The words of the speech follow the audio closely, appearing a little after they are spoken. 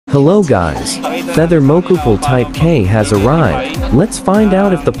Hello guys, THERMOCOUPLE Type K has arrived. Let's find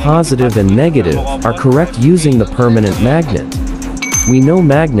out if the positive and negative are correct using the permanent magnet. We know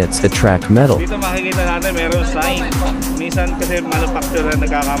magnets attract metal. Dito makikita natin mayroong sign. Minsan kasi manufacturer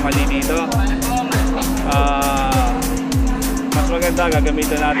nagkakamali dito. Mas maganda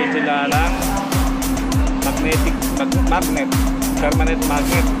gagamitan natin sila ng magnet, permanent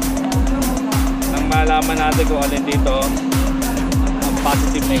magnet. Nang malaman natin kung alin dito ang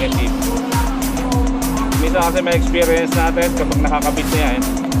positive, negative. Minsan kasi may experience natin kapag nakakabit na yan,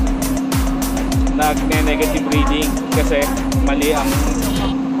 nagne-negative reading kasi mali ang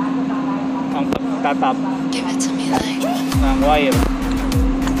pagtatap ng wire.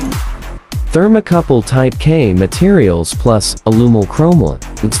 THERMOCOUPLE Type K materials plus aluminum.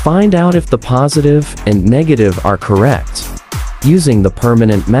 Let's find out if the positive and negative are correct using the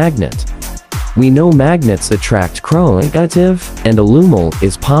permanent magnet. We know magnets attract negative and aluminum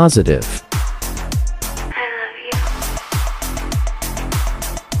is positive.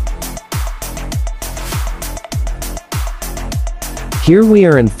 Here we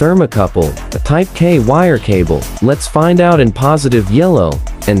are in THERMOCOUPLE, a Type K wire cable. Let's find out in positive yellow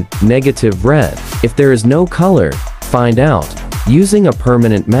and negative red. If there is no color, find out using a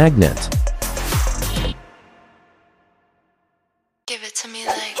permanent magnet. Give it to me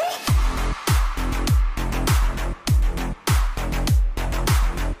like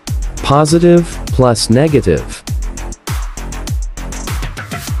Positive plus negative.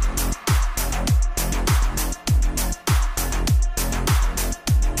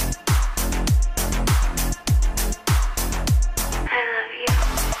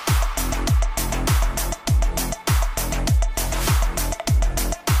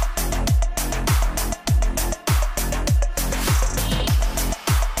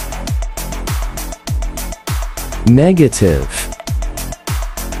 Negative.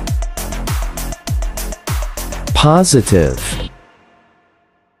 Positive.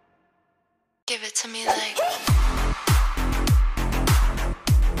 give it to me like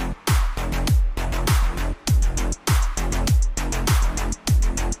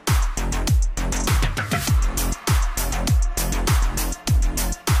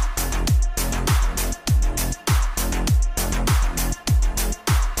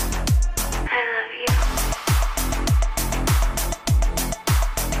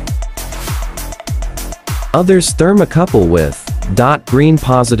Others thermocouple with green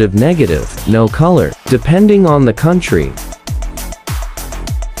positive negative, no color, depending on the country.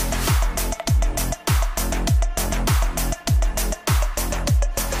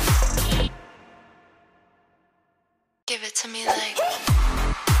 give it to me like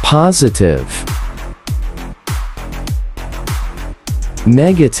Positive.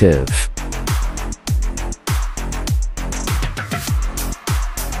 Negative.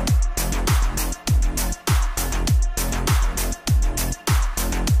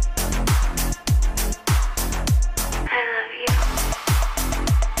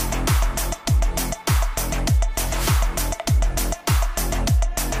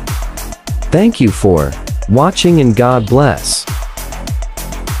 Thank you for watching and God bless.